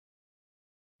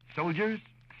soldiers,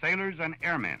 sailors, and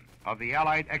airmen of the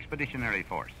Allied Expeditionary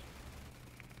Force.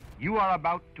 You are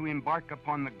about to embark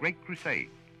upon the great crusade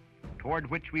toward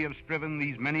which we have striven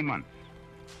these many months.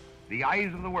 The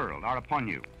eyes of the world are upon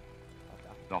you.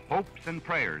 The hopes and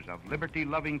prayers of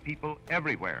liberty-loving people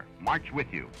everywhere march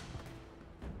with you.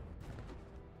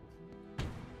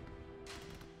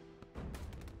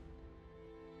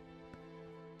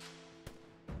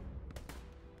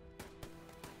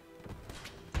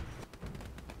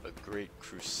 A great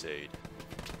crusade,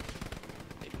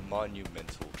 a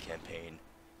monumental campaign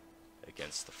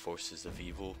against the forces of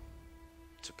evil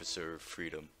to preserve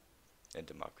freedom and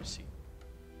democracy.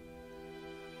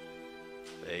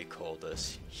 They called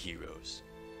us heroes,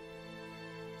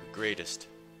 the greatest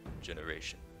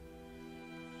generation.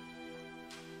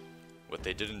 What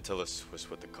they didn't tell us was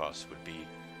what the cost would be.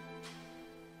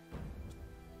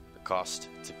 The cost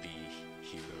to be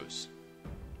heroes.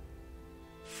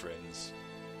 Friends,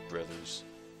 brothers,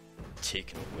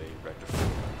 taken away right before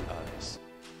my eyes,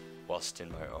 whilst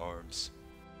in my arms,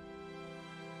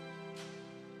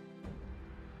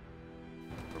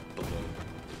 or blown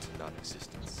into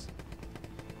non-existence.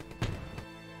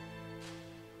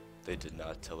 They did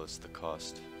not tell us the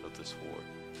cost of this war,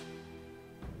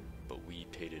 but we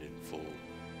paid it in full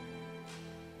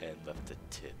and left a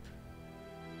tip.